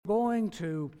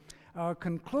going to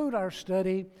conclude our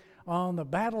study on the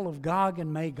Battle of Gog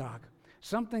and Magog,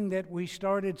 something that we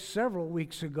started several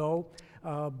weeks ago.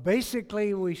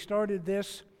 Basically, we started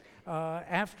this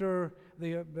after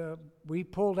we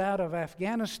pulled out of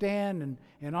Afghanistan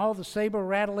and all the saber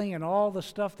rattling and all the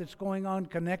stuff that's going on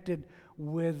connected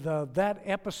with that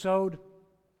episode.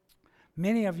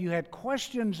 Many of you had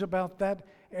questions about that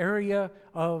area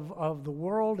of the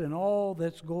world and all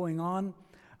that's going on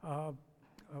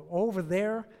over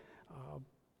there.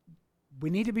 We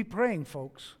need to be praying,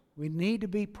 folks. We need to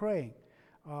be praying.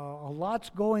 A lot's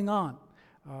going on.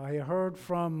 I heard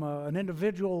from an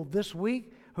individual this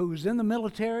week who's in the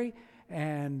military,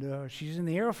 and she's in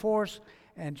the Air Force,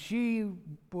 and she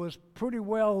was pretty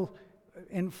well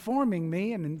informing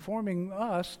me and informing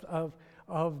us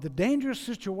of the dangerous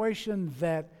situation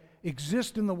that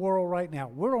exists in the world right now.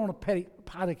 We're on a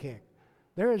powder keg.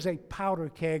 There is a powder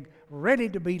keg ready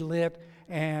to be lit,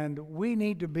 and we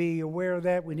need to be aware of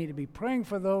that. We need to be praying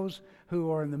for those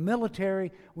who are in the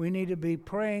military. We need to be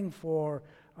praying for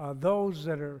those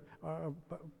that are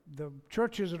the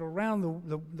churches that are around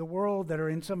the world that are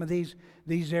in some of these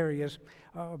areas.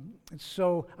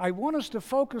 So I want us to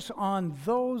focus on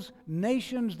those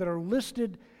nations that are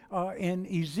listed in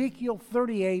Ezekiel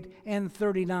 38 and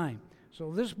 39.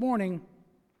 So this morning,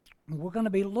 we're going to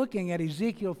be looking at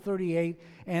Ezekiel 38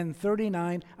 and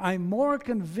 39. I'm more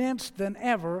convinced than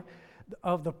ever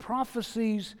of the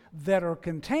prophecies that are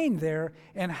contained there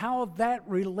and how that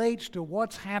relates to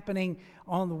what's happening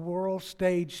on the world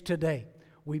stage today.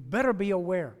 We better be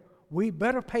aware. We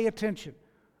better pay attention.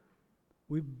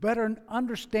 We better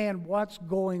understand what's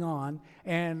going on.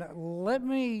 And let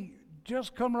me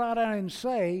just come right out and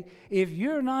say, if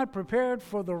you're not prepared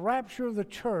for the rapture of the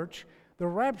church, the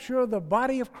rapture of the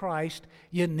body of Christ,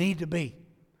 you need to be.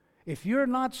 If you're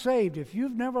not saved, if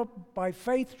you've never by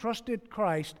faith trusted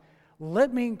Christ,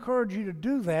 let me encourage you to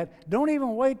do that. Don't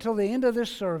even wait till the end of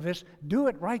this service. Do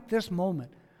it right this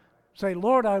moment. Say,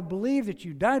 Lord, I believe that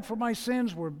you died for my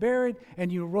sins, were buried,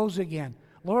 and you rose again.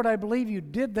 Lord, I believe you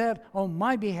did that on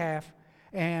my behalf,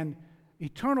 and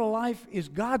eternal life is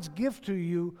God's gift to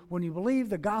you when you believe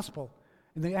the gospel.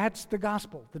 And that's the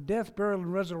gospel, the death, burial,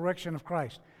 and resurrection of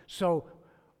Christ. So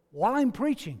while I'm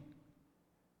preaching,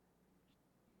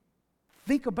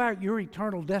 think about your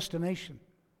eternal destination.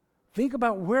 Think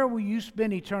about where will you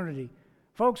spend eternity.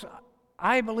 Folks,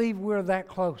 I believe we're that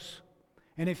close.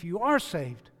 And if you are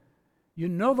saved, you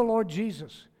know the Lord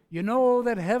Jesus, you know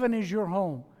that heaven is your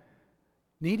home,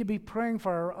 need to be praying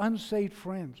for our unsaved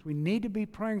friends. We need to be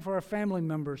praying for our family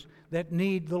members that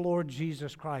need the Lord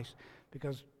Jesus Christ,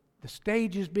 because the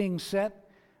stage is being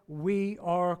set. We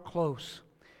are close.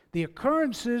 The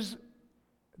occurrences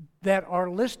that are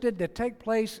listed that take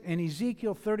place in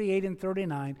Ezekiel 38 and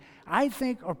 39, I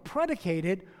think are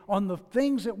predicated on the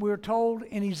things that we're told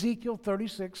in Ezekiel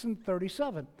 36 and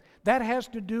 37. That has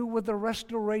to do with the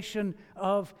restoration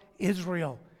of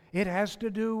Israel. It has to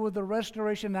do with the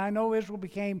restoration. I know Israel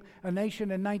became a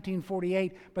nation in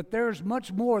 1948, but there's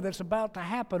much more that's about to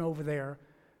happen over there,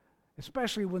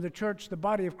 especially when the church, the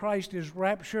body of Christ, is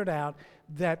raptured out,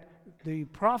 that the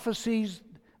prophecies,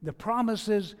 the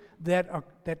promises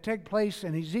that take place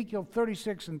in Ezekiel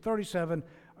 36 and 37,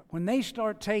 when they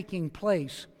start taking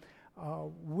place,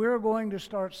 we're going to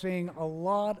start seeing a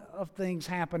lot of things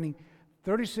happening.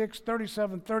 36,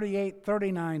 37, 38,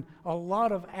 39, a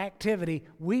lot of activity.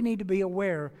 We need to be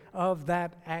aware of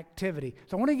that activity.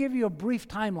 So I want to give you a brief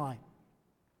timeline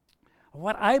of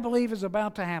what I believe is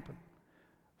about to happen.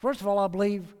 First of all, I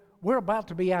believe we're about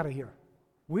to be out of here.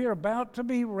 We're about to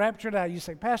be raptured out. You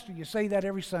say, Pastor, you say that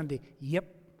every Sunday. Yep,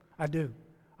 I do.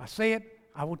 I say it.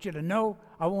 I want you to know.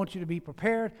 I want you to be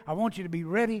prepared. I want you to be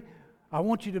ready. I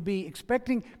want you to be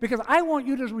expecting, because I want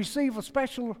you to receive a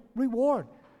special reward.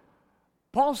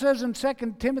 Paul says in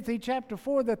 2 Timothy chapter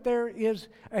 4 that there is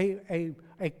a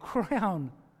crown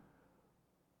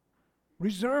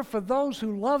reserved for those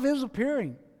who love his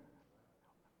appearing.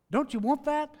 Don't you want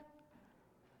that?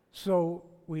 So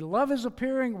we love his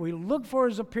appearing, we look for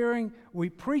his appearing, we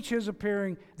preach his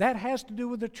appearing. That has to do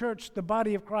with the church, the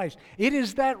body of Christ. It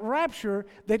is that rapture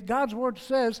that God's word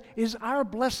says is our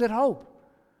blessed hope.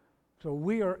 So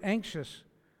we are anxious.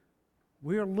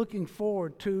 We are looking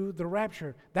forward to the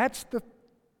rapture. That's the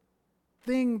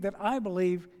thing that I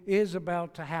believe is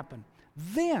about to happen.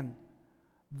 Then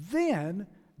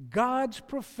God's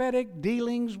prophetic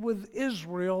dealings with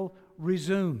Israel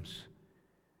resumes.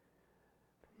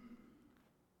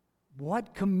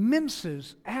 What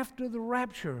commences after the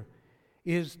rapture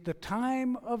is the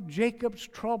time of Jacob's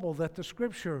trouble that the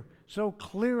Scripture so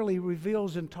clearly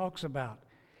reveals and talks about.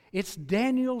 It's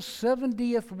Daniel's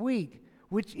 70th week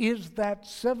which is that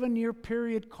 7-year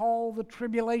period called the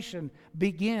tribulation,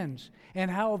 begins, and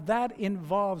how that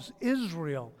involves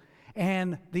Israel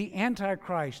and the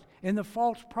Antichrist and the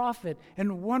false prophet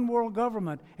and one world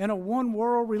government and a one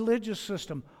world religious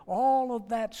system. All of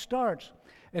that starts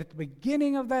at the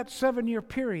beginning of that 7-year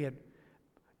period.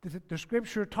 The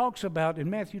Scripture talks about in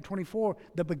Matthew 24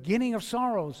 the beginning of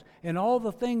sorrows and all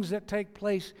the things that take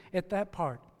place at that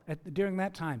part, during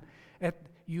that time.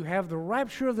 You have the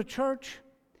rapture of the church.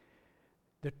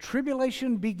 The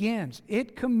tribulation begins.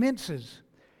 It commences.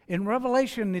 In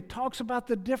Revelation, it talks about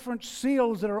the different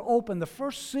seals that are open. The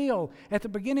first seal at the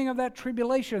beginning of that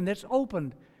tribulation that's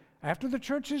opened, after the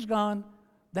church is gone,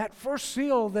 that first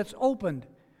seal that's opened,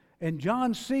 and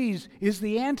John sees, is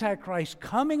the Antichrist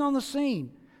coming on the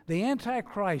scene. The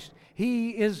Antichrist, he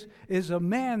is a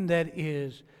man that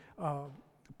is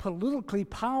politically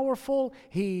powerful.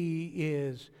 He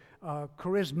is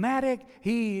charismatic.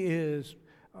 He is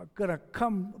going to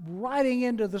come riding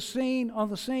into the scene,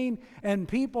 and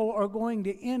people are going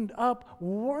to end up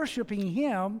worshiping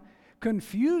him,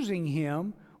 confusing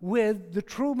him with the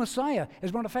true Messiah.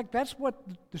 As a matter of fact, that's what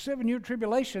the 7-year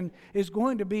tribulation is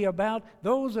going to be about.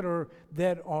 Those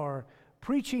that are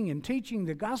preaching and teaching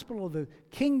the gospel of the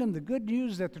kingdom, the good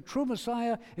news that the true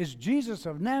Messiah is Jesus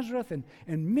of Nazareth,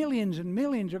 and millions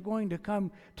are going to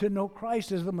come to know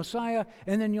Christ as the Messiah.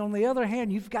 And then on the other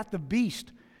hand, you've got the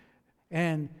beast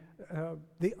and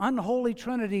the unholy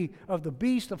trinity of the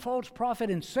beast, the false prophet,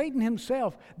 and Satan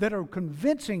himself that are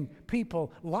convincing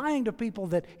people, lying to people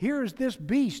that here is this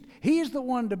beast. He's the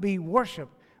one to be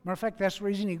worshipped. Matter of fact, that's the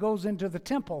reason he goes into the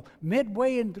temple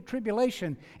midway in the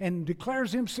tribulation and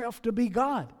declares himself to be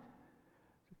God.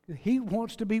 He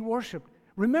wants to be worshipped.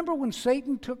 Remember when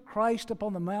Satan took Christ up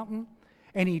on the mountain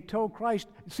and he told Christ,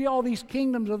 see all these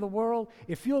kingdoms of the world,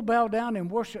 if you'll bow down and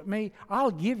worship me,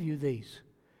 I'll give you these.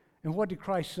 And what did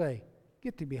Christ say?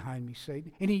 Get thee behind me,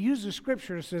 Satan. And he uses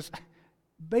scripture that says,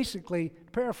 basically,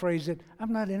 paraphrase it,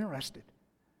 I'm not interested.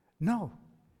 No.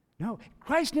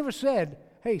 Christ never said,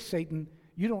 hey, Satan,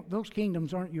 those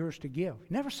kingdoms aren't yours to give.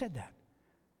 He never said that.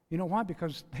 You know why?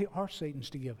 Because they are Satan's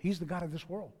to give. He's the God of this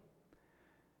world.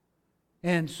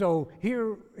 And so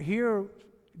here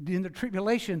in the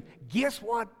tribulation, guess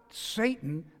what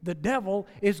Satan, the devil,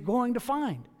 is going to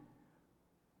find?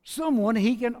 Someone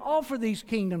he can offer these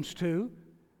kingdoms to,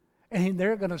 and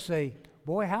they're going to say,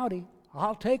 boy, howdy,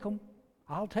 I'll take them.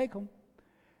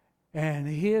 And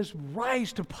his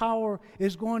rise to power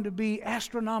is going to be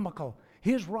astronomical.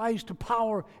 His rise to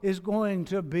power is going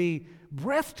to be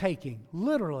breathtaking,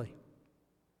 literally.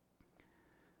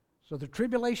 So the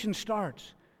tribulation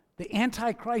starts. The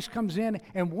Antichrist comes in,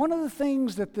 and one of the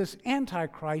things that this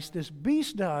Antichrist, this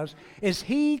beast, does is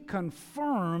he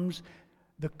confirms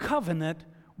the covenant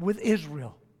with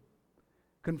Israel.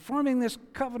 Confirming this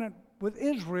covenant with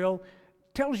Israel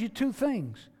tells you two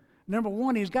things. Number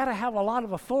one, he's got to have a lot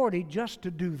of authority just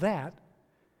to do that.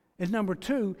 And number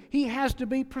two, he has to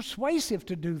be persuasive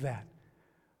to do that.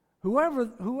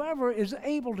 Whoever is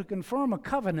able to confirm a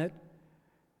covenant,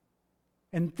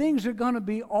 and things are going to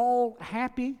be all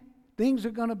happy,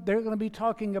 they're going to be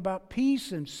talking about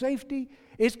peace and safety.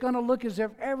 It's going to look as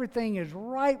if everything is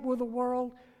right with the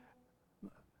world.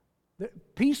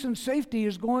 Peace and safety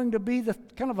is going to be the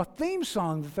kind of a theme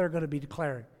song that they're going to be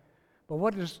declaring. But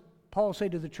what does Paul say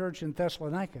to the church in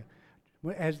Thessalonica?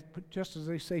 Just as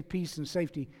they say peace and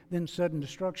safety, then sudden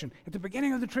destruction. At the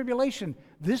beginning of the tribulation,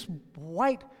 this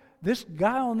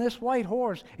guy on this white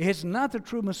horse is not the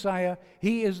true Messiah.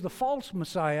 He is the false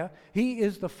Messiah. He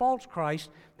is the false Christ.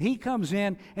 He comes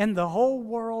in, and the whole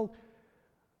world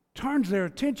turns their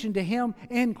attention to him,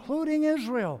 including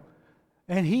Israel.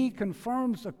 And he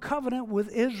confirms a covenant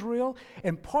with Israel.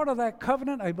 And part of that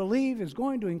covenant, I believe, is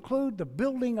going to include the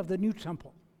building of the new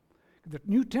temple. The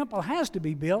new temple has to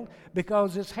be built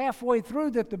because it's halfway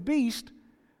through that the beast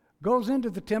goes into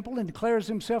the temple and declares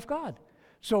himself God.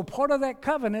 So part of that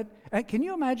covenant, can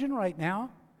you imagine right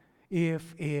now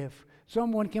if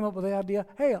someone came up with the idea,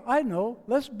 hey, I know,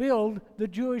 let's rebuild the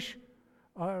Jewish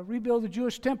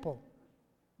temple.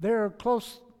 They're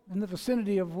close in the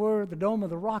vicinity of where the Dome of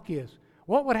the Rock is.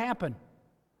 What would happen?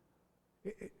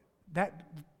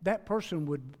 That person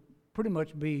would pretty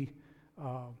much be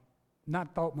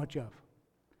not thought much of.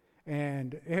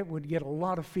 And it would get a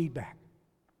lot of feedback.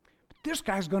 But this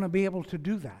guy's going to be able to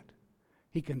do that.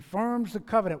 He confirms the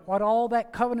covenant. What all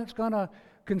that covenant's going to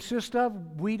consist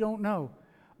of, we don't know.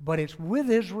 But it's with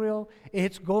Israel.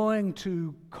 It's going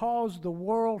to cause the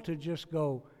world to just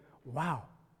go, wow,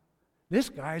 this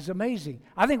guy's amazing.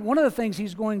 I think one of the things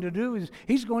he's going to do is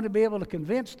he's going to be able to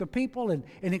convince the people and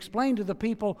explain to the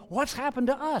people what's happened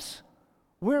to us.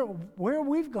 Where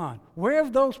we've gone? Where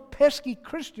have those pesky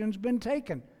Christians been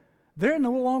taken? They're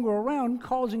no longer around,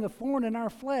 causing a thorn in our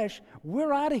flesh.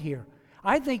 We're out of here.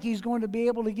 I think he's going to be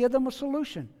able to give them a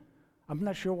solution. I'm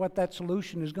not sure what that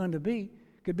solution is going to be.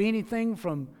 Could be anything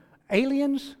from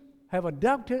aliens have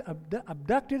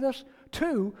abducted us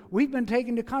to we've been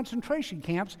taken to concentration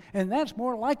camps, and that's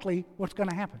more likely what's going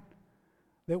to happen.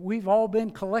 That we've all been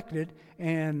collected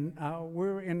and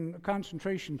we're in a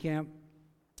concentration camp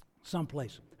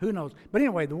someplace. Who knows? But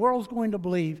anyway, the world's going to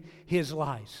believe his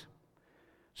lies.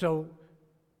 So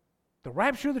the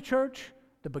rapture of the church,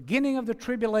 the beginning of the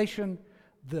tribulation,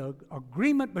 the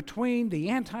agreement between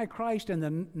the Antichrist and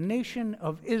the nation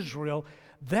of Israel,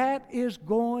 that is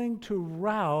going to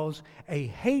rouse a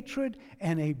hatred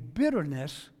and a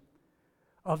bitterness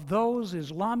of those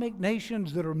Islamic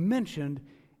nations that are mentioned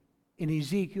in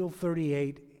Ezekiel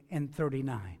 38 and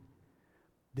 39.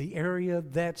 The area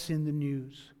that's in the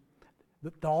news.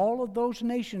 All of those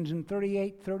nations in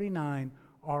 38, 39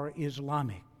 are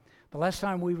Islamic. The last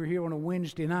time we were here on a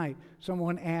Wednesday night,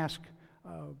 someone asked,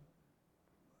 I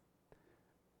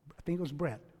think it was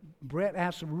Brett. Brett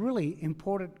asked a really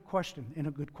important question and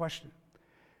a good question.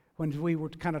 When we were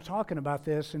kind of talking about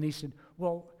this, and he said,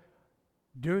 well,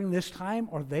 during this time,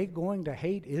 are they going to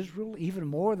hate Israel even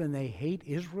more than they hate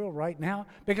Israel right now?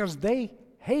 Because they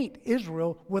hate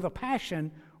Israel with a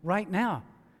passion right now.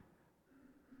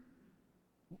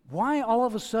 Why all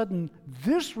of a sudden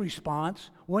this response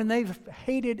when they've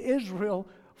hated Israel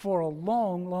for a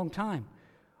long, long time?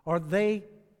 Are they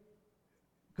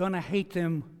going to hate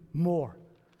them more?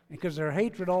 Because their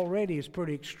hatred already is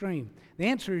pretty extreme. The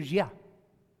answer is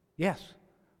yes.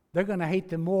 They're going to hate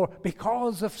them more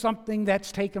because of something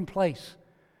that's taken place.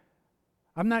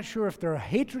 I'm not sure if their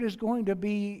hatred is going to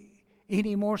be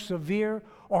any more severe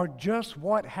or just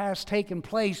what has taken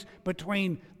place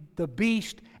between the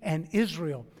beast and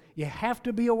Israel. You have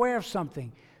to be aware of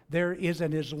something. There is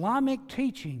an Islamic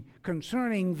teaching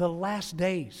concerning the last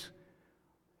days.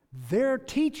 Their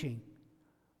teaching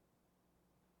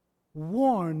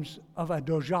warns of a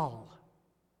Dajjal,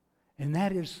 and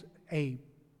that is a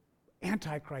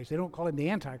Antichrist. They don't call him the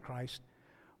Antichrist,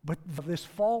 but this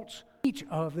false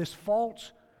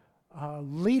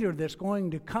leader that's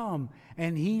going to come,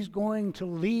 and he's going to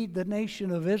lead the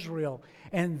nation of Israel.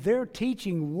 And their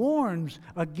teaching warns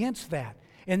against that.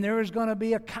 And there is going to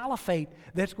be a caliphate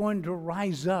that's going to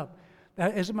rise up.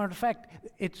 As a matter of fact,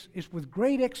 it's with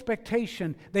great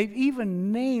expectation. They've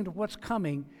even named what's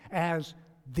coming as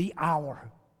the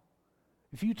hour.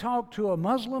 If you talk to a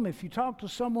Muslim, if you talk to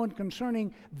someone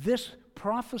concerning this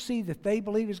prophecy that they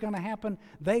believe is going to happen,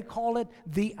 they call it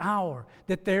the hour.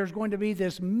 That there's going to be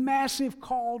this massive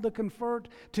call to convert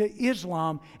to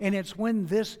Islam, and it's when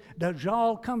this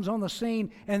Dajjal comes on the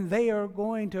scene, and they are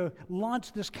going to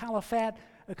launch this caliphate,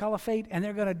 and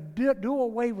they're going to do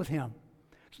away with him.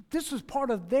 So this is part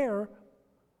of their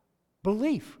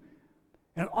belief.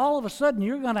 And all of a sudden,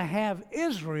 you're going to have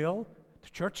Israel, the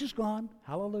church is gone,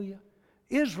 hallelujah,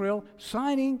 Israel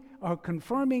signing or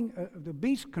confirming, the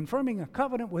beast confirming a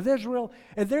covenant with Israel,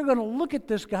 and they're going to look at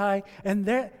this guy, and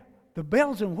the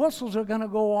bells and whistles are going to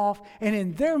go off, and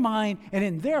in their mind and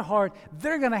in their heart,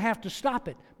 they're going to have to stop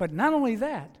it. But not only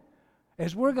that,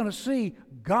 as we're going to see,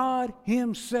 God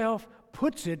Himself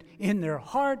puts it in their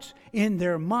hearts, in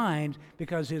their minds,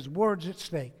 because His word's at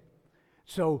stake.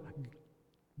 So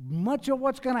much of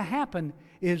what's going to happen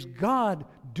is God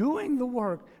doing the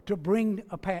work to bring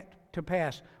to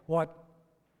pass what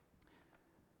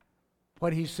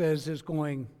He says is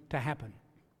going to happen.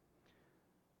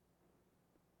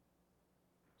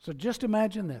 So just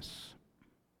imagine this.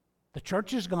 The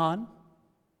church is gone,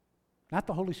 not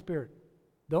the Holy Spirit.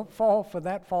 Don't fall for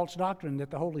that false doctrine that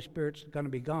the Holy Spirit's going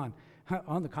to be gone.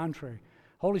 On the contrary,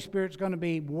 Holy Spirit's going to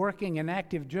be working and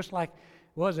active just like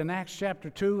was in Acts chapter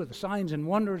 2 with the signs and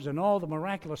wonders and all the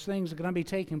miraculous things that are going to be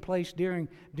taking place during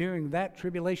that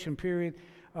tribulation period.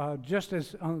 Just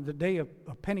as on the day of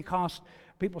Pentecost,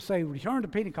 people say, return to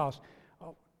Pentecost.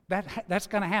 That's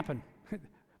going to happen.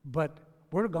 But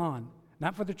we're gone.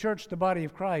 Not for the church, the body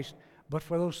of Christ, but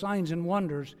for those signs and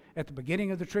wonders at the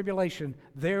beginning of the tribulation,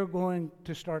 they're going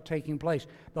to start taking place.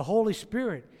 The Holy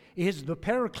Spirit is the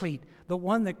Paraclete, the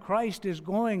one that Christ is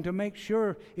going to make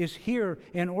sure is here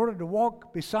in order to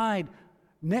walk beside,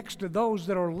 next to those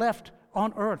that are left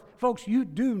on earth. Folks, you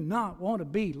do not want to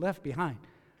be left behind.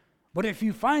 But if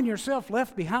you find yourself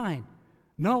left behind,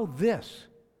 know this: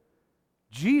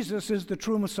 Jesus is the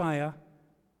true Messiah.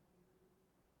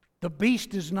 The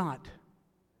beast is not.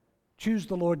 Choose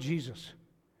the Lord Jesus.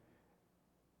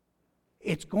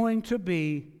 It's going to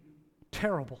be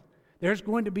terrible. There's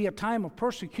going to be a time of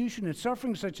persecution and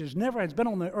suffering such as never has been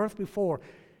on the earth before.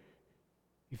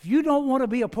 If you don't want to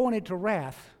be appointed to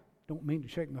wrath, don't mean to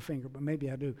shake my finger, but maybe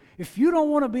I do. If you don't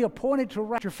want to be appointed to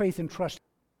wrath, put your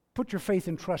faith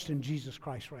and trust in Jesus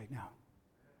Christ right now,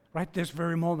 right this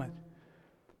very moment.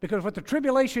 Because what the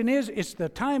tribulation is, it's the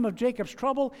time of Jacob's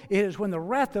trouble. It is when the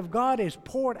wrath of God is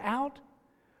poured out,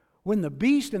 when the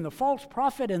beast and the false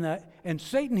prophet and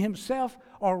Satan himself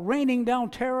are raining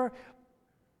down terror,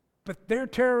 but their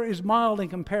terror is mild in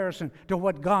comparison to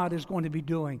what God is going to be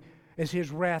doing as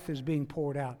His wrath is being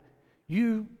poured out.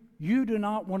 You do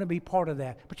not want to be part of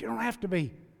that, but you don't have to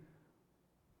be.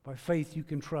 By faith, you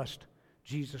can trust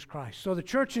Jesus Christ. So the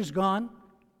church is gone.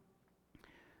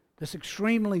 This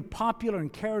extremely popular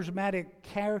and charismatic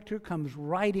character comes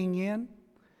riding in,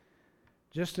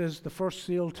 just as the first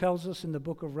seal tells us in the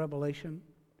book of Revelation.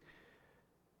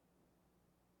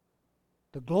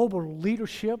 The global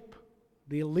leadership,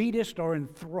 the elitists, are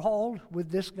enthralled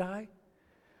with this guy.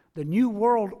 The New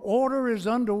World Order is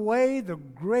underway. The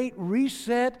Great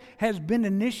Reset has been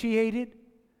initiated.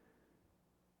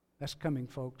 That's coming,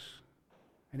 folks,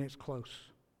 and it's close.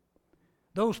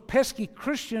 Those pesky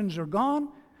Christians are gone.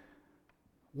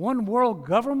 One world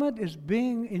government is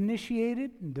being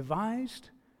initiated and devised.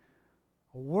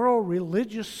 A world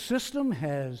religious system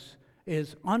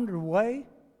is underway.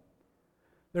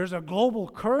 There's a global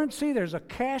currency. There's a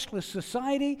cashless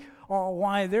society. Or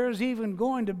why there's even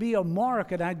going to be a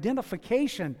mark, an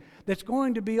identification that's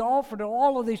going to be offered to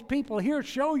all of these people. Here,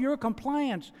 show your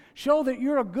compliance. Show that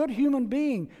you're a good human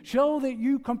being. Show that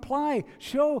you comply.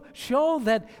 Show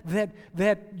that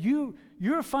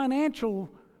your financial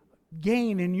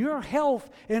gain and your health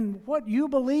and what you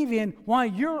believe in, why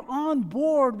you're on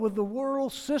board with the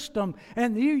world system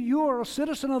and you are a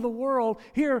citizen of the world.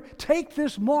 Here, take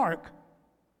this mark.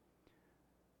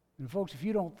 And folks, if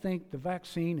you don't think the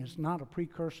vaccine is not a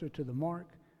precursor to the mark,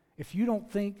 if you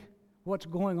don't think what's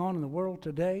going on in the world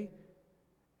today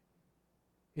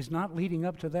is not leading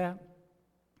up to that,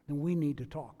 then we need to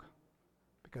talk,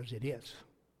 because it is.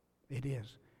 It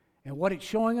is. And what it's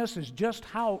showing us is just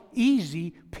how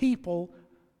easy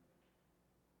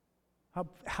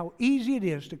how easy it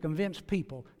is to convince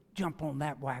people, jump on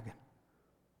that wagon.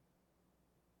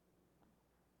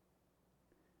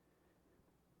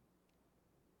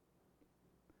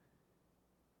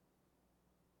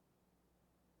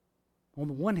 On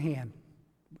the one hand,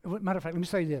 matter of fact, let me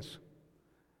say this.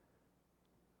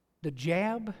 The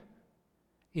jab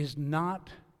is not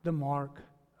the mark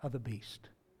of the beast.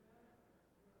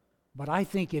 But I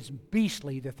think it's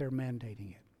beastly that they're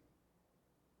mandating it.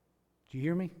 Do you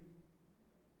hear me?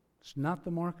 It's not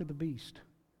the mark of the beast,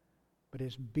 but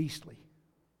it's beastly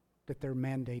that they're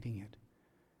mandating it.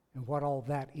 And what all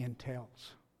that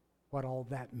entails, what all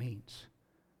that means,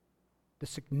 the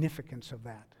significance of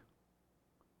that.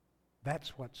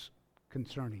 That's what's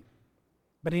concerning.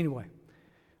 But anyway,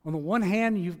 on the one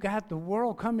hand, you've got the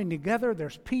world coming together.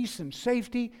 There's peace and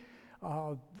safety.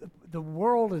 The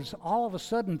world is all of a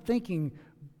sudden thinking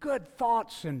good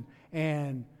thoughts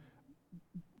and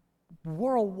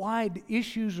worldwide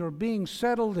issues are being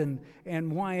settled,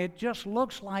 and why it just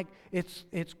looks like it's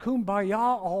kumbaya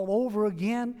all over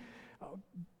again.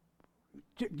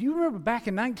 Do you remember back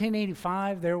in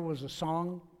 1985 there was a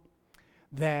song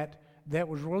that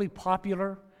was really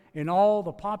popular, and all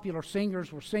the popular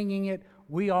singers were singing it,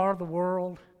 "We Are the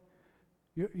World"?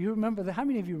 You remember that? How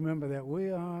many of you remember that?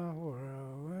 We are the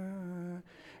world.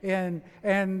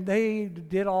 And they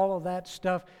did all of that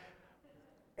stuff.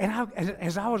 And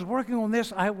as I was working on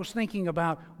this, I was thinking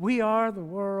about "We Are the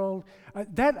World."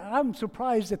 I'm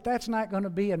surprised that that's not going to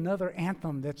be another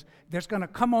anthem that's going to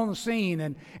come on the scene,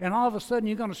 and all of a sudden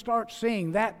you're going to start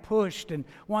seeing that pushed. And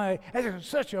why it's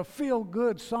such a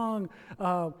feel-good song.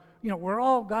 We're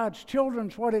all God's children,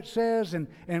 is what it says,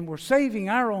 and we're saving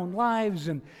our own lives.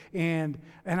 And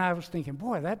I was thinking,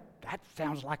 boy, that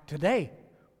sounds like today.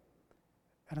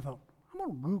 And I thought, I'm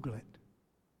going to Google it.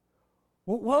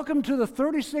 Well, welcome to the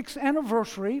 36th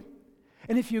anniversary.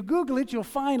 And if you Google it, you'll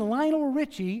find Lionel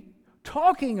Richie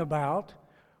talking about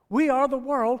 "We Are the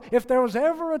World." If there was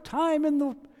ever a time in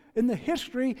the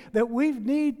history that we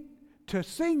need to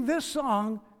sing this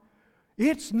song,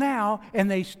 it's now. And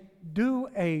they do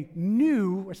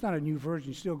it's not a new version,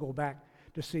 you still go back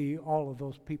to see all of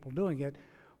those people doing it,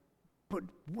 but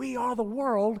 "We Are the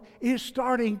World" is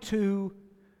starting to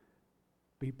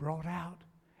be brought out,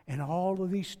 and all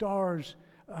of these stars,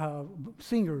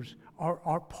 singers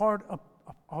are part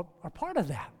of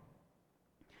that.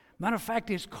 Matter of fact,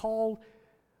 it's called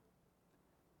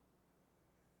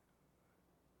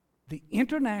the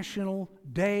International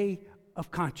Day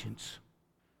of Conscience.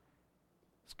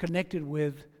 It's connected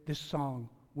with this song,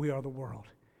 We Are the World.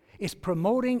 It's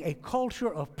promoting a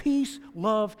culture of peace,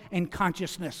 love, and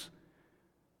consciousness.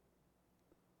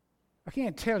 I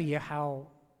can't tell you how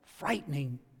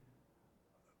frightening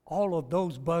all of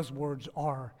those buzzwords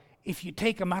are if you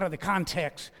take them out of the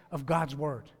context of God's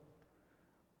Word.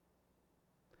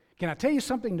 Can I tell you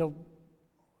something to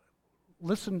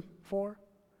listen for?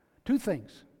 Two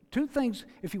things. Two things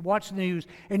if you watch the news,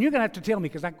 and you're going to have to tell me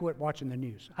because I quit watching the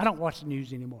news. I don't watch the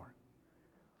news anymore.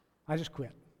 I just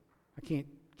quit. I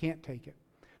can't take it.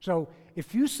 So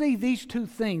if you see these two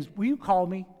things, will you call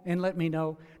me and let me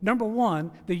know? Number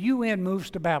one, the UN moves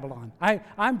to Babylon.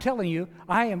 I'm telling you,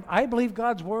 I believe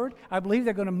God's Word. I believe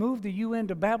they're going to move the UN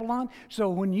to Babylon.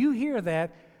 So when you hear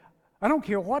that, I don't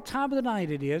care what time of the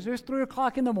night it is. It's 3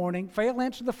 o'clock in the morning. Faye will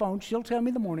answer the phone. She'll tell me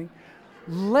in the morning.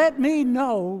 Let me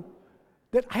know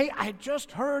that, hey, I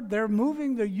just heard they're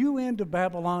moving the UN to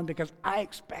Babylon because I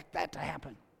expect that to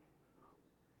happen.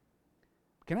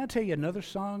 Can I tell you another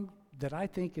song that I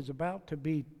think is about to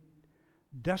be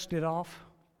dusted off?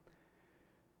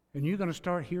 And you're going to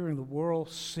start hearing the world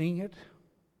sing it.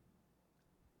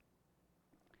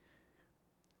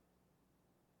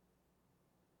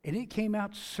 And it came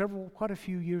out quite a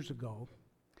few years ago.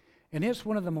 And it's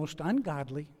one of the most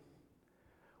ungodly,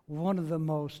 one of the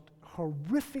most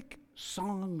horrific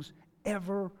songs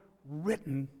ever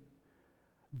written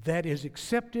that is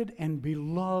accepted and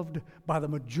beloved by the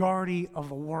majority of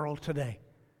the world today.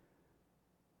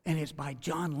 And it's by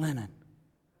John Lennon.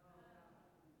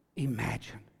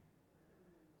 Imagine.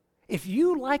 If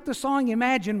you like the song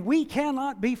Imagine, we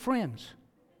cannot be friends.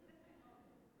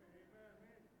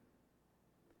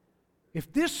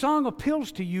 If this song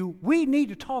appeals to you, we need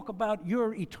to talk about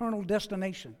your eternal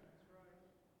destination.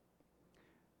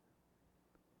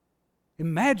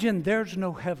 Imagine there's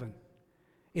no heaven.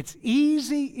 It's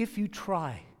easy if you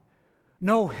try.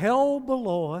 No hell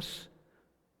below us.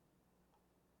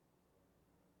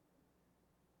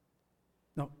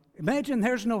 No, imagine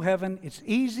there's no heaven. It's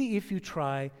easy if you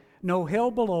try. No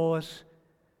hell below us.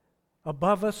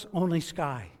 Above us, only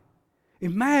sky.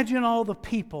 Imagine all the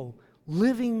people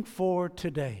living for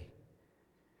today.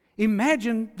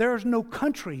 Imagine there's no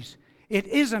countries. It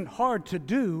isn't hard to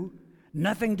do.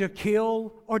 Nothing to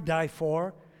kill or die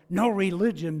for. No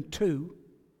religion, too.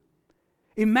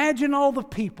 Imagine all the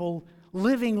people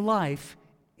living life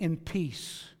in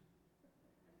peace.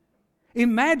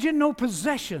 Imagine no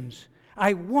possessions.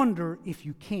 I wonder if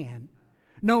you can.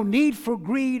 No need for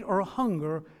greed or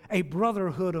hunger, a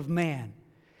brotherhood of man.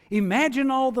 Imagine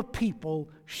all the people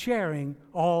sharing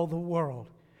all the world.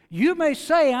 You may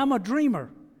say I'm a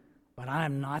dreamer, but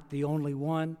I'm not the only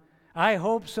one. I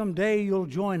hope someday you'll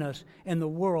join us and the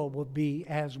world will be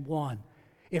as one.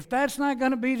 If that's not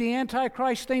going to be the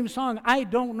Antichrist theme song, I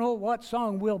don't know what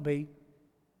song will be.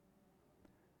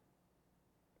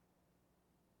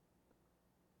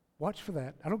 Watch for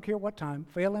that. I don't care what time.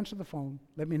 Fail, answer the phone.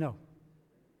 Let me know.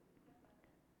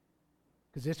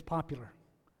 Because it's popular.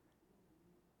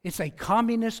 It's a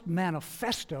communist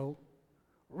manifesto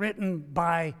written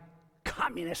by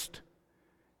communists.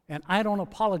 And I don't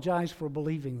apologize for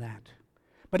believing that.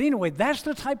 But anyway, that's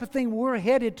the type of thing we're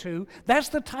headed to. That's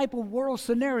the type of world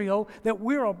scenario that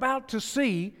we're about to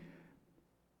see.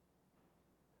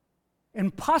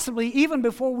 And possibly even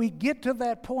before we get to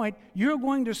that point, you're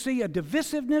going to see a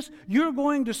divisiveness. You're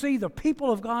going to see the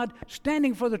people of God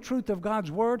standing for the truth of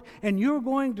God's Word. And you're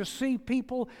going to see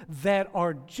people that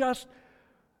are just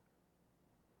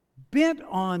bent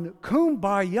on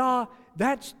kumbaya.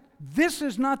 This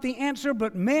is not the answer,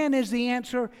 but man is the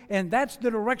answer. And that's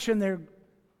the direction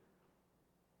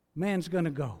man's going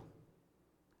to go.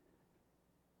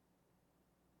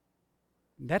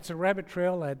 That's a rabbit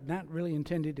trail I'd not really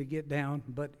intended to get down,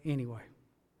 but anyway.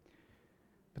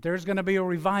 But there's going to be a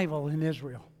revival in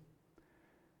Israel.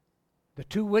 The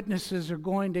two witnesses are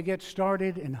going to get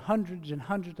started, and hundreds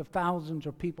of thousands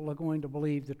of people are going to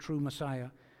believe the true Messiah.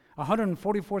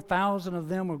 144,000 of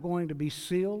them are going to be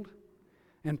sealed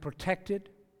and protected.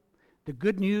 The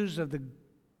good news of the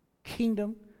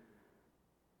kingdom,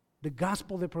 the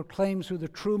gospel that proclaims who the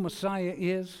true Messiah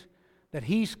is, that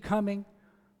He's coming,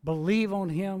 believe on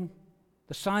Him,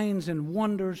 the signs and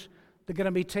wonders that are going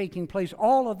to be taking place.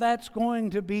 All of that's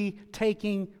going to be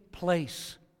taking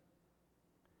place.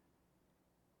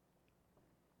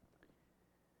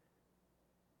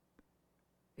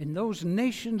 And those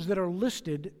nations that are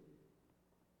listed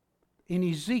in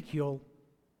Ezekiel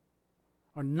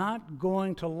are not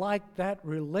going to like that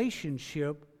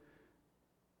relationship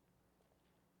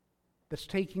that's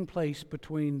taking place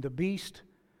between the beast,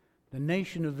 the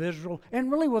nation of Israel,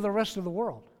 and really with the rest of the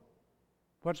world.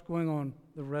 What's going on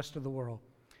the rest of the world?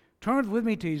 Turn with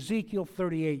me to Ezekiel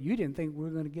 38. You didn't think we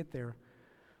were going to get there.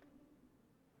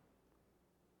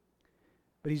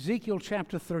 But Ezekiel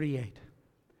chapter 38.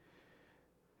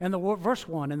 And verse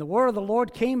 1, and the word of the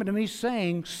Lord came unto me,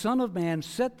 saying, Son of man,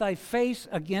 set thy face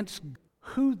against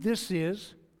who this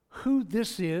is, who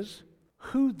this is,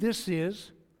 who this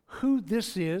is, who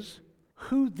this is,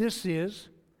 who this is,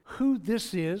 who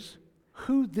this is,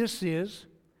 who this is.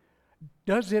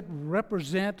 Does it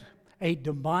represent a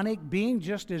demonic being,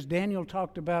 just as Daniel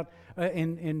talked about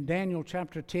in Daniel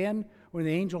chapter 10, when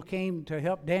the angel came to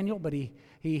help Daniel, but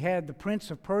he had the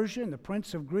prince of Persia and the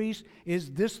prince of Greece.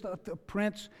 Is this the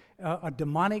prince a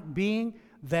demonic being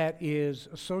that is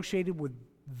associated with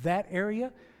that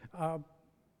area?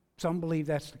 Some believe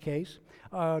that's the case.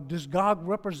 Does God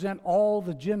represent all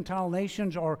the Gentile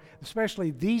nations, or especially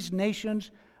these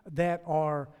nations that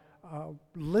are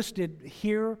listed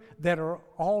here that are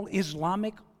all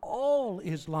Islamic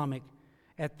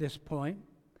at this point?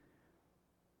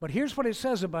 But here's what it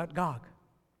says about Gog.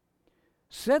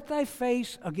 Set thy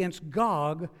face against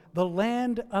Gog, the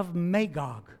land of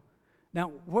Magog.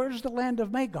 Now, where's the land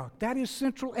of Magog? That is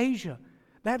Central Asia.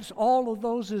 That's all of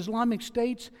those Islamic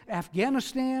states,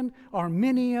 Afghanistan,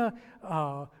 Armenia,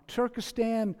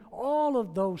 Turkestan, all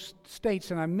of those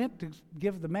states. And I meant to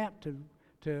give the map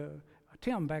to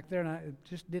Tim back there, and I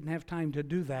just didn't have time to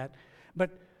do that.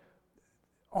 But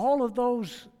all of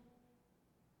those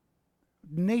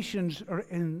nations are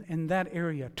in that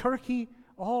area. Turkey,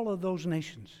 all of those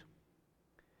nations.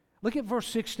 Look at verse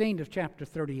 16 of chapter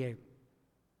 38.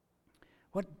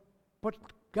 What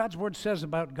God's word says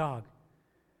about Gog.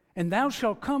 And thou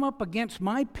shalt come up against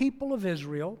my people of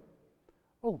Israel.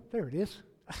 Oh, there it is.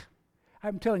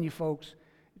 I'm telling you, folks,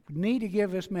 we need to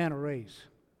give this man a raise.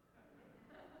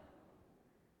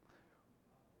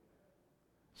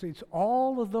 See, it's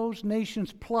all of those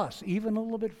nations plus, even a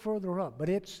little bit further up, but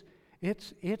it's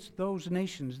those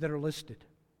nations that are listed.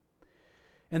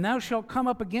 And thou shalt come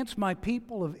up against my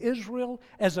people of Israel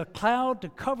as a cloud to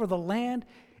cover the land.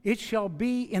 It shall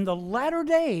be in the latter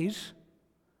days.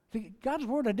 God's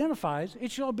word identifies,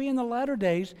 it shall be in the latter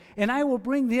days, and I will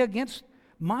bring thee against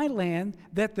my land,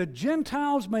 that the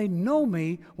Gentiles may know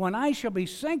me when I shall be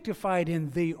sanctified in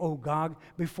thee, O Gog,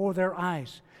 before their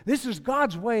eyes. This is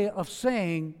God's way of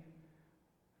saying,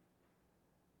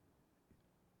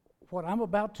 what I'm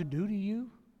about to do to you,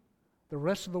 the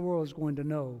rest of the world is going to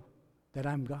know that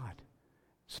I'm God.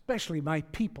 Especially my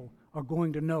people are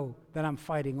going to know that I'm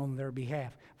fighting on their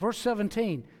behalf. Verse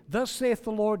 17, thus saith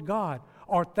the Lord God,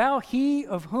 art thou he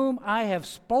of whom I have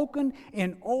spoken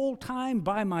in old time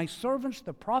by my servants,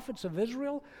 the prophets of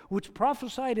Israel, which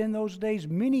prophesied in those days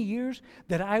many years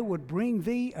that I would bring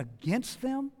thee against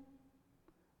them?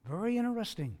 Very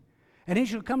interesting. And it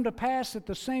shall come to pass at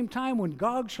the same time when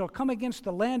Gog shall come against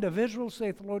the land of Israel,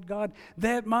 saith the Lord God,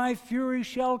 that my fury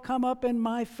shall come up in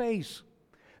my face.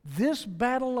 This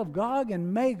battle of Gog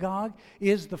and Magog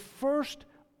is the first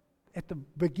at the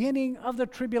beginning of the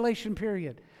tribulation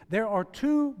period. There are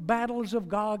two battles of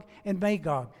Gog and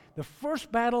Magog. The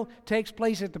first battle takes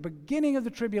place at the beginning of the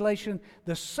tribulation.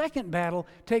 The second battle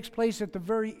takes place at the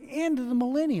very end of the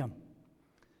millennium.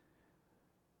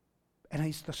 And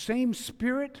it's the same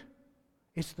spirit.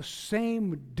 It's the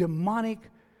same demonic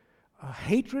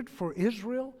hatred for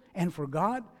Israel and for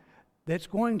God that's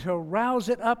going to rouse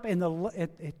it up at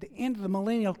the end of the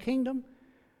millennial kingdom.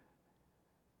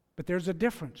 But there's a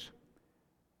difference.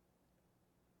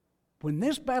 When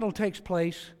this battle takes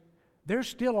place, there's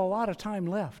still a lot of time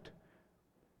left.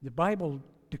 The Bible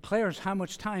declares how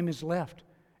much time is left.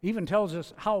 It even tells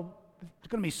us how it's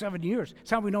going to be 7 years.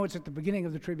 It's how we know it's at the beginning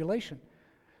of the tribulation.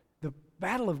 The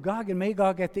battle of Gog and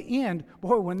Magog at the end,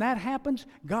 boy, when that happens,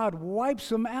 God wipes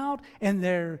them out, and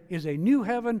there is a new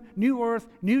heaven, new earth,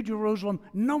 new Jerusalem,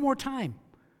 no more time.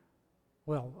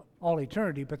 Well, all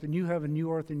eternity, but the new heaven,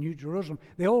 new earth, and new Jerusalem.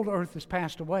 The old earth has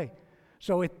passed away.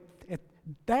 So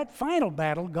that final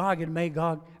battle, Gog and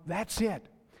Magog, that's it.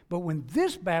 But when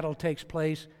this battle takes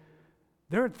place,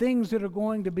 there are things that are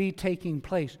going to be taking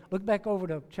place. Look back over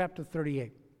to chapter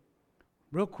 38,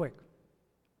 real quick.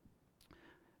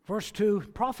 Verse 2,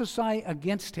 prophesy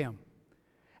against him,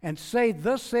 and say,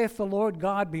 thus saith the Lord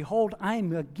God, behold, I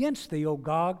am against thee, O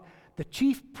Gog, the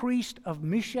chief priest of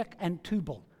Meshech and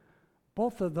Tubal.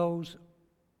 Both of those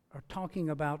are talking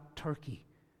about Turkey,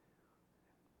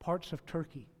 parts of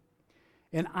Turkey.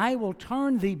 And I will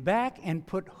turn thee back and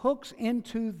put hooks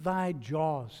into thy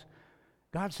jaws.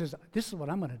 God says, this is what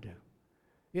I'm going to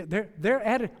do. They're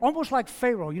at it, almost like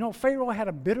Pharaoh. You know, Pharaoh had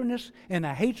a bitterness and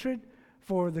a hatred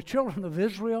for the children of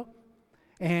Israel.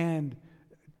 And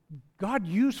God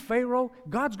used Pharaoh.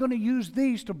 God's going to use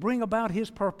these to bring about his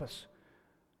purpose.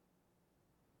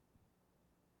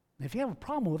 If you have a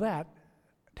problem with that,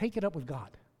 take it up with God.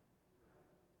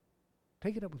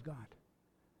 Take it up with God.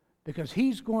 Because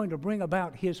He's going to bring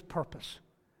about His purpose.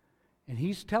 And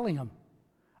He's telling them,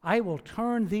 I will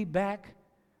turn thee back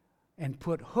and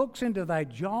put hooks into thy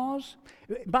jaws.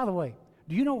 By the way,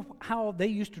 do you know how they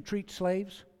used to treat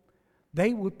slaves?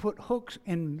 They would put hooks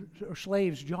in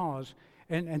slaves' jaws,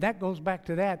 and that goes back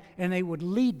to that, and they would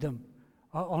lead them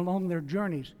along their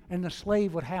journeys, and the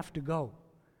slave would have to go.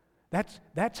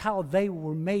 That's how they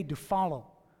were made to follow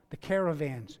the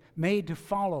caravans, made to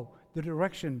follow the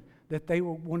direction that they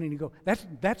were wanting to go.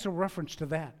 That's a reference to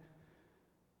that.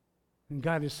 And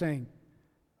God is saying,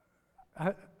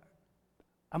 I'm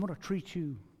going to treat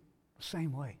you the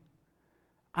same way.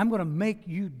 I'm going to make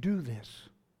you do this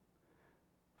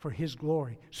for His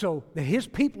glory, so that His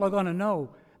people are going to know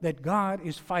that God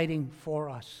is fighting for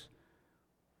us.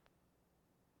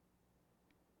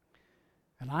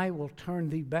 And I will turn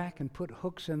thee back and put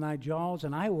hooks in thy jaws,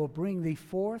 and I will bring thee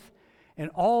forth, and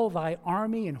all thy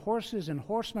army and horses and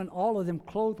horsemen, all of them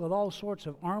clothed with all sorts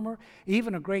of armor,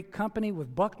 even a great company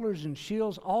with bucklers and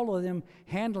shields, all of them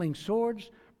handling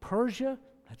swords. Persia,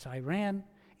 that's Iran,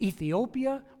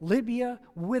 Ethiopia, Libya,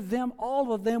 with them,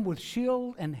 all of them with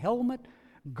shield and helmet.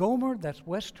 Gomer, that's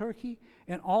West Turkey,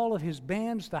 and all of his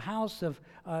bands, the house of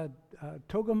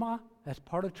Togarmah, that's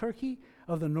part of Turkey,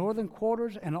 of the northern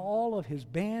quarters, and all of his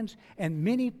bands, and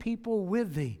many people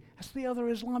with thee. That's the other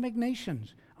Islamic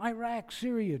nations, Iraq,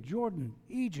 Syria, Jordan,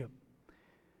 Egypt.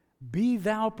 Be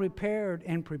thou prepared,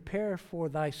 and prepare for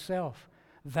thyself,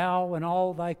 thou and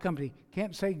all thy company.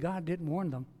 Can't say God didn't warn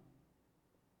them.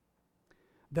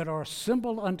 That are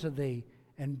assembled unto thee,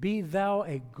 and be thou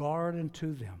a guard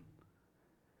unto them.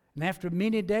 And after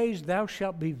many days thou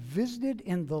shalt be visited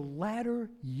in the latter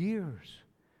years.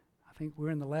 I think we're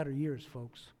in the latter years,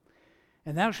 folks.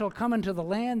 And thou shalt come into the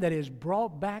land that is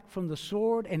brought back from the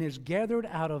sword, and is gathered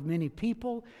out of many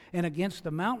people, and against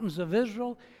the mountains of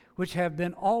Israel, which have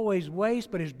been always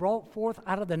waste, but is brought forth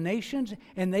out of the nations,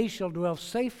 and they shall dwell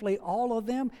safely, all of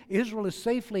them. Israel is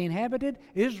safely inhabited.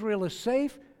 Israel is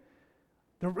safe.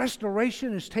 The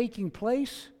restoration is taking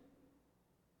place.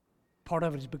 Part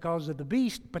of it is because of the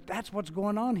beast, but that's what's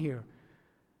going on here.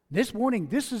 This warning,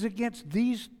 this is against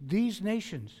these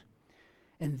nations.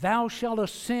 And thou shalt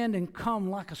ascend and come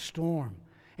like a storm,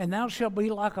 and thou shalt be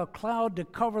like a cloud to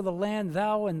cover the land,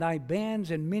 thou and thy bands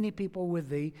and many people with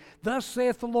thee. Thus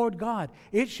saith the Lord God,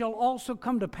 it shall also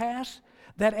come to pass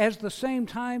that as the same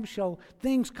time shall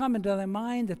things come into thy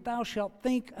mind, that thou shalt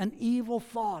think an evil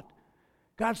thought.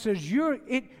 God says,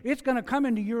 it's going to come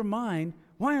into your mind.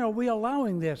 Why are we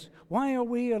allowing this? Why are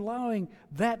we allowing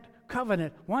that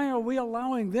covenant? Why are we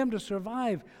allowing them to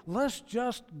survive? Let's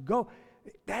just go.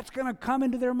 That's going to come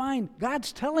into their mind.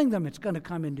 God's telling them it's going to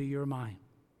come into your mind.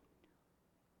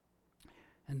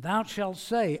 And thou shalt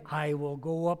say, I will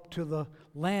go up to the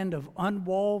land of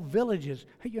unwalled villages.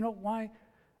 Hey, you know why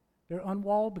they're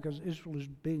unwalled? Because Israel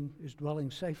is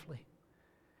dwelling safely.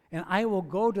 And I will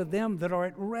go to them that are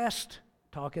at rest,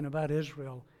 talking about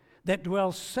Israel, that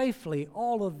dwell safely,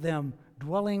 all of them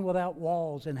dwelling without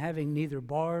walls and having neither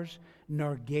bars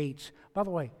nor gates. By the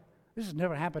way, this has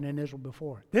never happened in Israel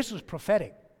before. This is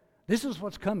prophetic. This is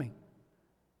what's coming.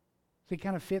 See, it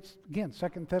kind of fits, again,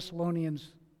 2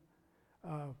 Thessalonians,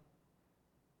 1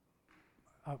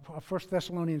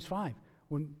 Thessalonians 5,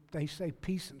 when they say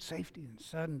peace and safety and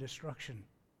sudden destruction.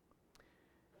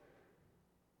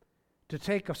 To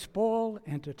take a spoil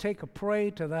and to take a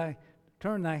prey,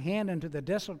 turn thy hand unto the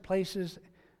desolate places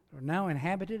that are now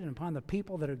inhabited, and upon the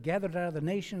people that are gathered out of the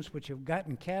nations, which have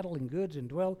gotten cattle and goods and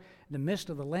dwell in the midst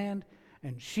of the land,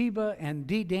 and Sheba and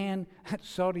Dedan, that's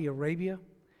Saudi Arabia,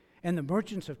 and the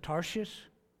merchants of Tarshish,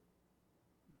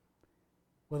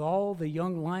 with all the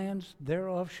young lions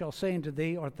thereof, shall say unto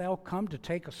thee, art thou come to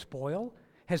take a spoil?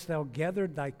 Hast thou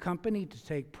gathered thy company to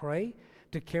take prey,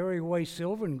 to carry away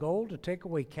silver and gold, to take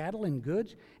away cattle and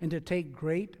goods, and to take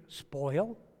great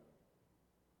spoil?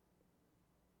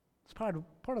 It's part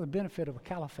of the benefit of a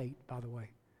caliphate, by the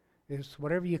way, is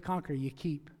whatever you conquer, you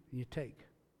keep, and you take.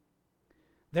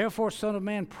 Therefore, Son of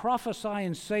man, prophesy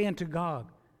and say unto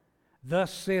Gog,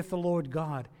 thus saith the Lord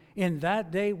God, in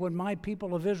that day when my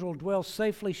people of Israel dwell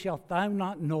safely, shalt thou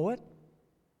not know it?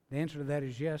 The answer to that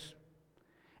is yes.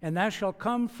 And thou shalt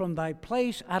come from thy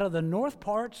place out of the north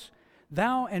parts,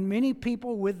 thou and many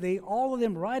people with thee, all of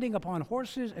them riding upon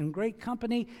horses and great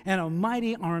company and a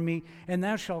mighty army, and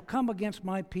thou shalt come against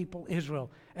my people Israel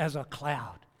as a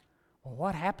cloud. Well,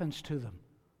 what happens to them?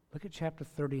 Look at chapter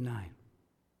 39.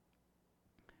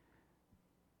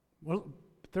 Well,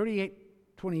 38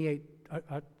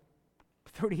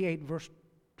 verse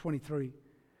 23.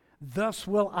 Thus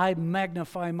will I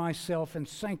magnify myself and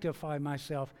sanctify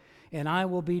myself, and I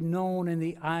will be known in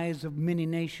the eyes of many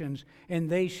nations, and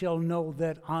they shall know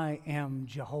that I am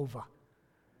Jehovah.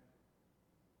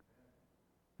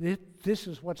 This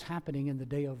is what's happening in the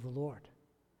day of the Lord.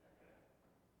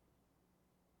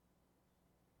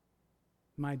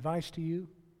 My advice to you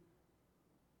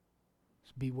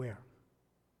is beware.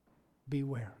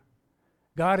 Beware.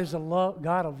 God is a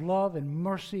God of love and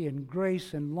mercy and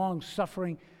grace and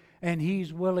long-suffering, and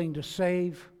He's willing to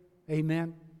save.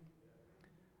 Amen.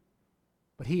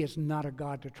 But He is not a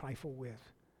God to trifle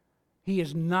with. He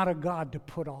is not a God to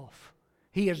put off.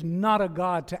 He is not a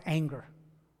God to anger.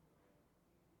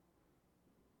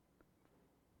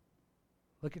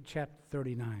 Look at chapter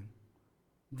 39.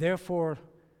 Therefore,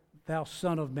 thou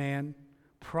son of man,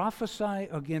 prophesy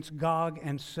against Gog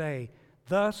and say,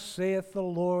 Thus saith the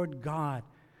Lord God,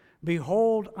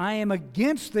 Behold, I am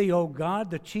against thee, O God,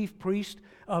 the chief priest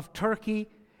of Turkey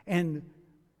and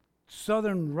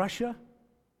southern Russia.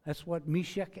 That's what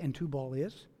Meshech and Tubal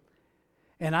is.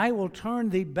 And I will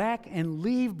turn thee back and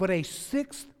leave but a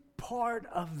sixth part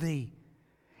of thee,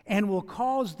 and will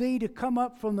cause thee to come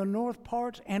up from the north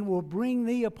parts, and will bring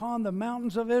thee upon the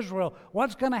mountains of Israel.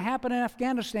 What's going to happen in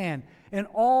Afghanistan and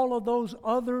all of those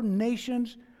other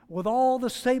nations, with all the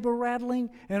saber rattling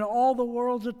and all the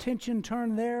world's attention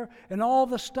turned there and all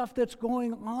the stuff that's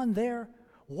going on there?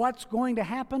 What's going to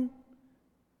happen?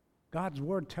 God's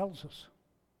Word tells us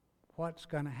what's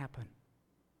going to happen.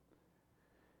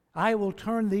 I will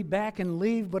turn thee back and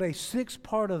leave but a sixth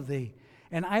part of thee,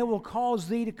 and I will cause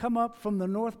thee to come up from the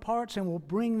north parts, and will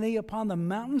bring thee upon the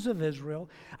mountains of Israel.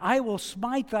 I will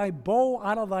smite thy bow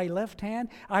out of thy left hand.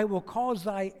 I will cause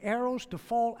thy arrows to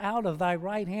fall out of thy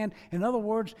right hand. In other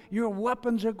words, your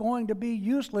weapons are going to be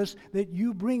useless that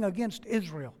you bring against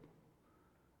Israel.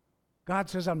 God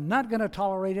says, I'm not going to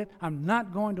tolerate it. I'm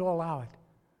not going to allow it.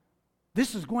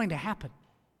 This is going to happen.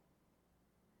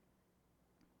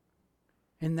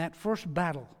 In that first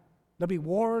battle, there'll be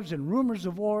wars and rumors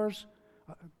of wars.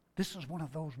 This is one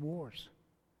of those wars.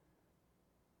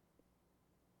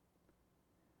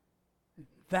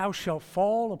 Thou shalt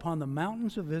fall upon the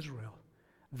mountains of Israel,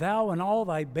 thou and all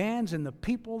thy bands and the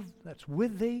people that's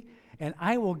with thee, and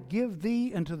I will give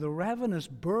thee unto the ravenous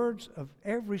birds of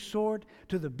every sort,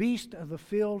 to the beast of the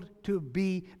field to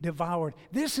be devoured.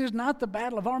 This is not the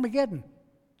battle of Armageddon.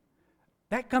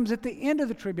 That comes at the end of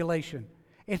the tribulation.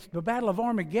 It's the battle of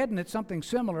Armageddon that something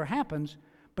similar happens,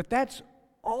 but that's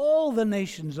all the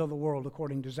nations of the world,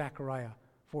 according to Zechariah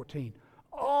 14.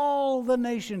 All the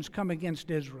nations come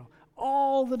against Israel.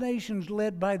 All the nations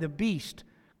led by the beast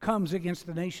comes against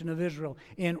the nation of Israel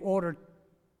in order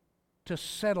to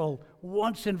settle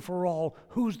once and for all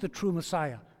who's the true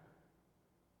Messiah.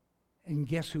 And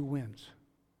guess who wins?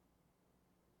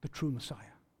 The true Messiah,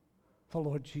 the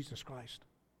Lord Jesus Christ.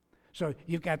 So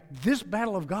you've got this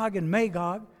battle of Gog and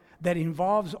Magog that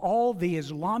involves all the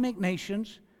Islamic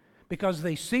nations, because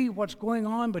they see what's going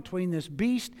on between this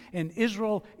beast and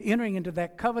Israel entering into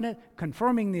that covenant,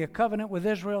 confirming the covenant with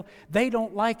Israel. They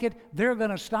don't like it. They're going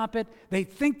to stop it. They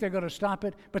think they're going to stop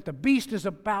it, but the beast is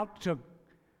about to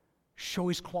show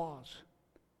his claws.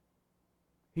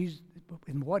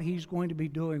 And what he's going to be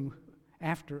doing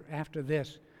after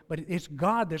this. But it's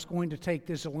God that's going to take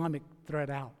this Islamic threat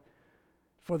out.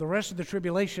 For the rest of the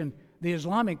tribulation, the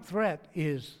Islamic threat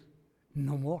is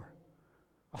no more.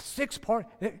 A sixth part,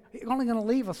 they're only going to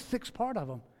leave a sixth part of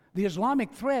them. The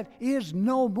Islamic threat is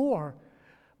no more.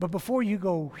 But before you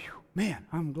go, man,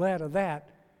 I'm glad of that,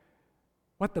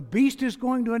 what the beast is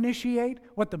going to initiate,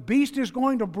 what the beast is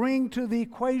going to bring to the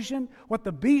equation, what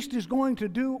the beast is going to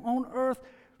do on earth,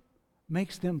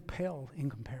 makes them pale in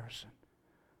comparison.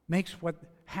 Makes what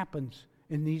happens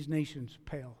in these nations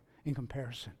pale in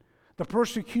comparison. The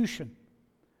persecution,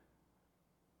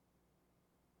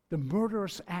 the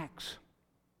murderous acts,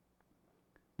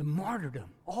 the martyrdom,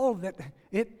 all of that,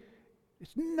 it's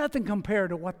nothing compared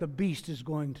to what the beast is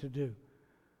going to do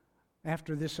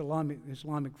after this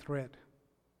Islamic threat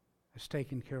is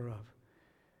taken care of.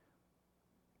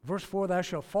 Verse 4, thou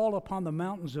shalt fall upon the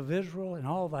mountains of Israel and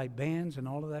all thy bands and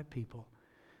all of thy people.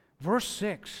 Verse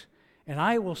 6, and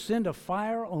I will send a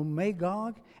fire on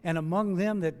Magog and among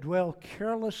them that dwell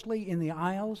carelessly in the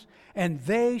isles, and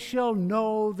they shall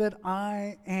know that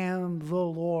I am the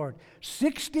Lord.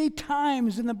 60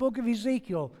 times in the book of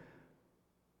Ezekiel,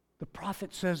 the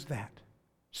prophet says that.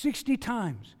 60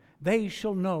 times, they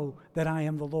shall know that I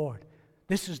am the Lord.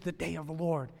 This is the day of the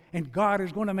Lord, and God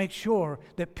is going to make sure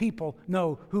that people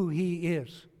know who He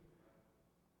is.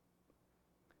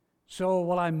 So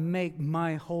will I make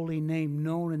my holy name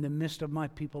known in the midst of my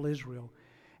people Israel,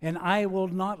 And I will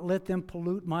not let them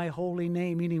pollute my holy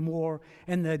name anymore.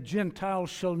 And the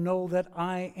Gentiles shall know that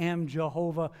I am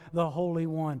Jehovah, the Holy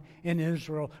One in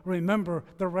Israel. Remember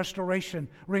the restoration.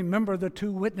 Remember the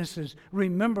 2 witnesses.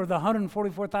 Remember the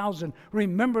 144,000.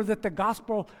 Remember that the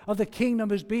gospel of the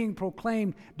kingdom is being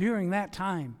proclaimed during that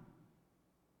time.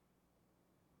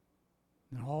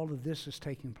 And all of this is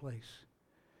taking place.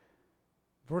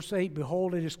 Verse 8,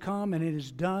 behold, it is come, and it is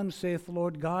done, saith the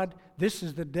Lord God. This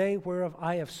is the day whereof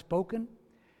I have spoken.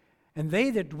 And they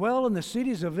that dwell in the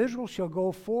cities of Israel shall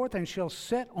go forth, and shall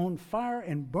set on fire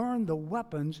and burn the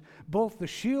weapons, both the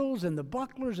shields and the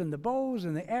bucklers and the bows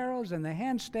and the arrows and the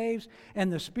handstaves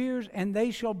and the spears, and they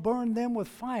shall burn them with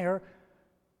fire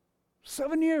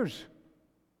 7 years.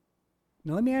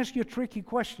 Now let me ask you a tricky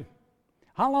question.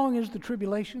 How long is the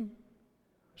tribulation?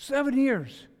 7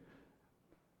 years.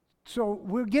 So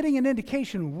we're getting an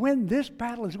indication when this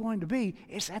battle is going to be.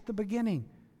 It's at the beginning.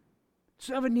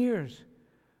 7 years.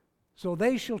 So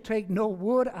they shall take no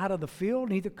wood out of the field,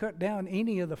 neither cut down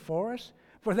any of the forest,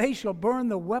 for they shall burn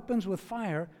the weapons with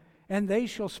fire, and they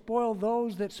shall spoil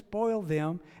those that spoil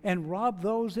them, and rob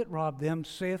those that rob them,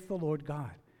 saith the Lord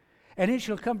God. And it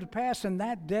shall come to pass in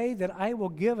that day that I will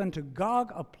give unto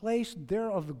Gog a place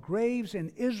there of the graves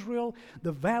in Israel,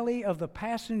 the valley of the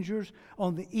passengers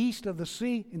on the east of the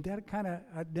sea. And that kind of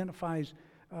identifies,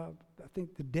 I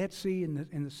think, the Dead Sea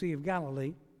and the Sea of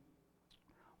Galilee,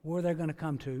 where they're going to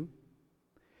come to.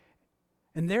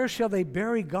 And there shall they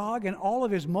bury Gog and all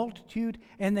of his multitude,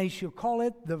 and they shall call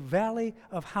it the valley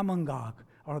of Hamongog,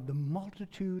 or the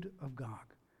multitude of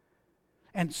Gog.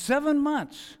 And 7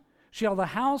 months shall the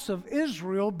house of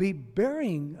Israel be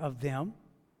burying of them,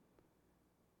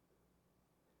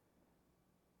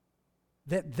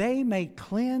 that they may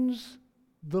cleanse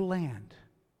the land.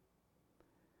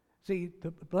 See,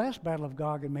 the last battle of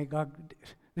Gog and Magog,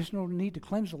 there's no need to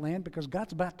cleanse the land because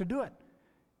God's about to do it.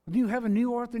 You have a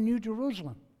new earth and new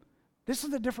Jerusalem. This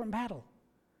is a different battle.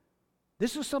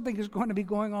 This is something that's going to be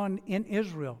going on in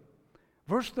Israel.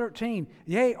 Verse 13,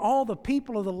 yea, all the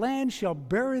people of the land shall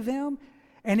bury them,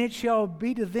 and it shall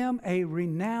be to them a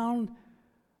renown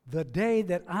the day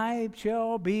that I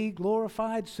shall be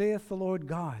glorified, saith the Lord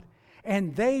God.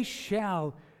 And they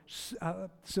shall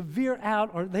sever out,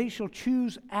 or they shall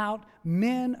choose out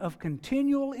men of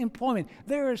continual employment.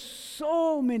 There are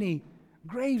so many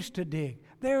graves to dig.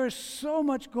 There is so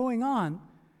much going on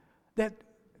that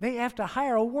they have to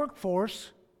hire a workforce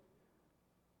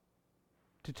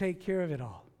to take care of it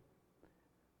all.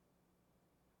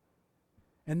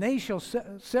 And they shall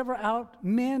sever out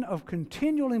men of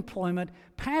continual employment,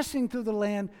 passing through the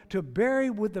land to bury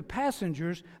with the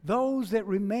passengers those that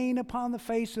remain upon the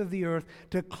face of the earth,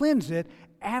 to cleanse it.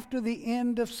 After the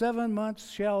end of 7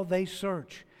 months shall they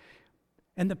search.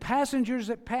 And the passengers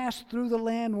that pass through the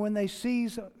land, when they see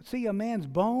a man's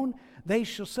bone, they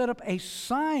shall set up a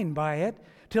sign by it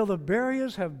till the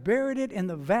buriers have buried it in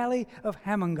the valley of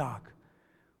Hamongog.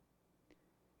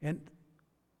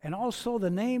 And also the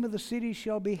name of the city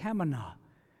shall be Hamanah,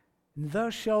 and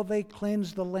thus shall they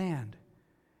cleanse the land.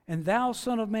 And thou,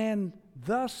 son of man,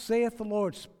 thus saith the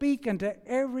Lord, speak unto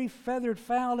every feathered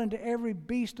fowl and to every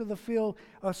beast of the field,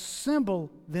 assemble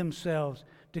themselves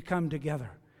to come together.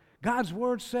 God's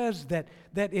word says that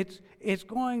it's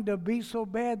going to be so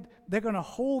bad, they're going to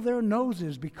hold their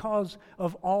noses because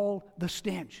of all the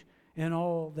stench and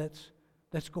all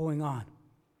that's going on.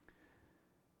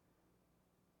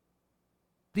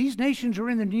 These nations are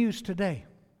in the news today.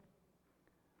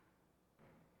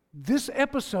 This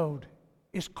episode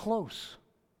is close.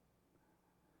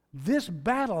 This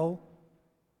battle,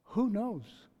 who knows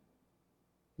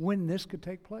when this could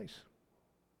take place?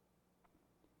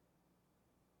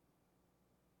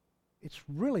 It's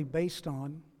really based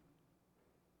on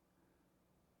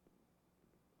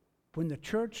when the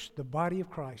church, the body of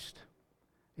Christ,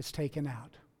 is taken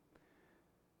out.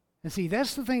 And see,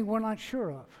 that's the thing we're not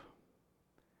sure of.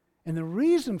 And the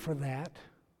reason for that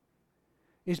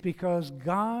is because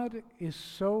God is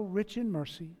so rich in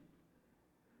mercy.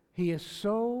 He is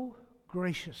so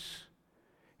gracious.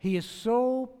 He is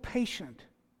so patient.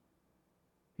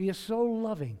 He is so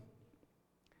loving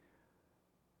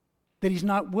that He's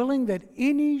not willing that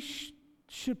any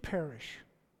should perish,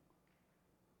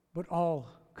 but all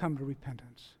come to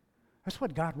repentance. That's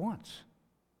what God wants.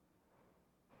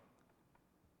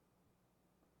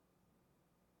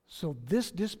 So this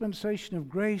dispensation of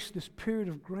grace, this period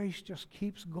of grace just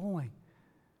keeps going.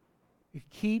 It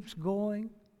keeps going.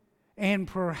 And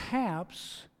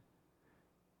perhaps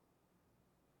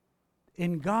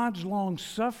in God's long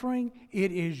suffering,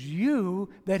 it is you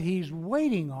that He's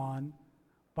waiting on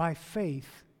by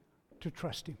faith to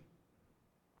trust Him.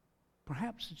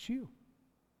 Perhaps it's you.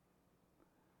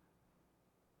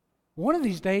 One of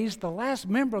these days, the last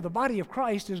member of the body of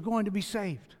Christ is going to be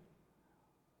saved.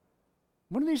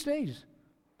 One of these days,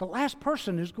 the last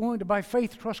person is going to, by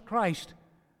faith, trust Christ,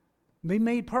 be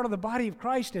made part of the body of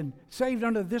Christ and saved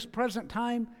under this present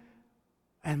time,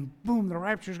 and boom, the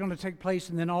rapture is going to take place,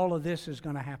 and then all of this is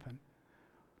going to happen.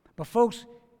 But folks,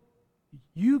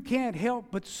 you can't help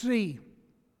but see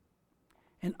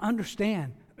and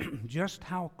understand just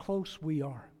how close we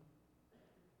are.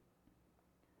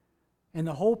 And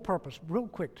the whole purpose, real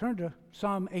quick, turn to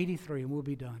Psalm 83 and we'll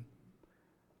be done.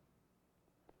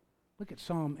 Look at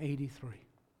Psalm 83.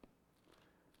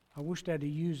 I wished I'd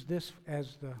used this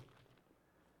as the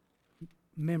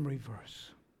memory verse.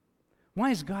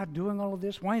 Why is God doing all of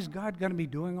this? Why is God going to be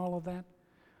doing all of that?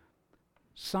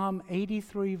 Psalm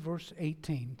 83, verse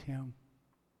 18, Tim.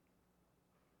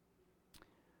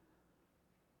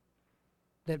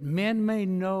 That men may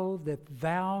know that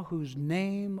thou, whose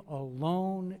name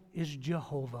alone is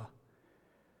Jehovah,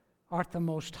 art the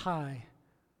most high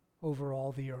over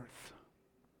all the earth.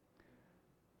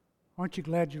 Aren't you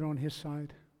glad you're on His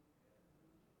side?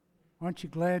 Aren't you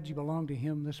glad you belong to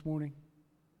Him this morning?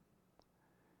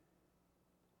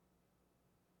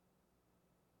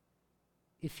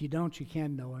 If you don't, you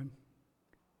can know Him.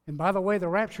 And by the way, the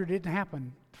rapture didn't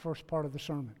happen the first part of the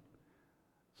sermon.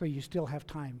 So you still have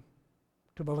time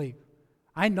to believe.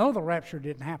 I know the rapture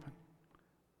didn't happen.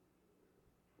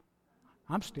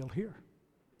 I'm still here.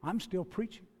 I'm still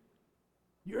preaching.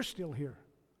 You're still here.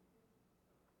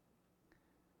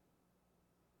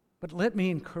 But let me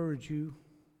encourage you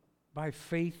by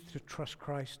faith to trust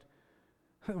Christ.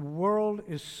 The world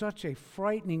is such a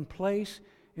frightening place,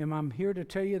 and I'm here to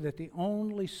tell you that the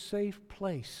only safe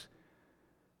place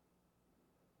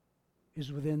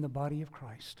is within the body of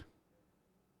Christ.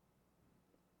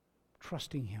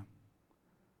 Trusting Him.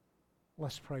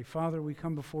 Let's pray. Father, we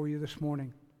come before you this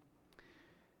morning.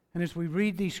 And as we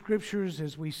read these scriptures,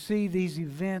 as we see these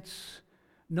events,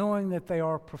 knowing that they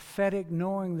are prophetic,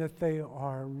 knowing that they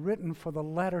are written for the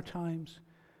latter times,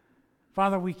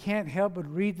 Father, we can't help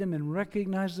but read them and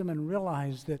recognize them and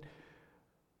realize that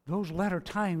those latter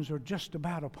times are just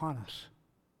about upon us.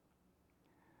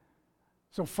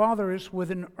 So, Father, it's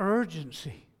with an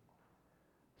urgency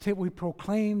that we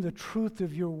proclaim the truth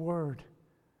of your word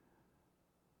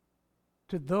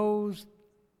to those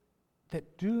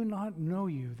that do not know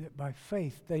you, that by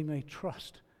faith they may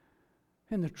trust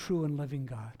in the true and living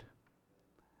God.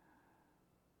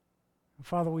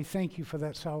 Father, we thank you for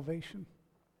that salvation.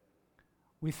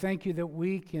 We thank you that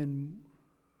we can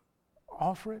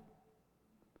offer it,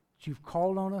 that you've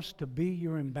called on us to be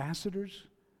your ambassadors,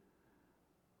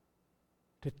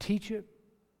 to teach it.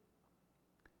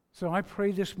 So I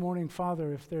pray this morning,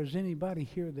 Father, if there's anybody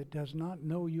here that does not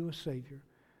know you as Savior,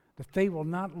 that they will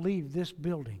not leave this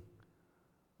building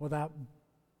without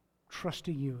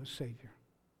trusting you as Savior.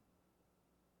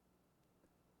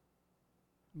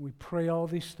 We pray all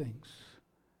these things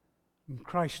in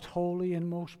Christ's holy and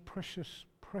most precious,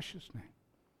 precious name.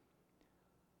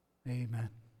 Amen.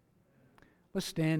 Let's stand.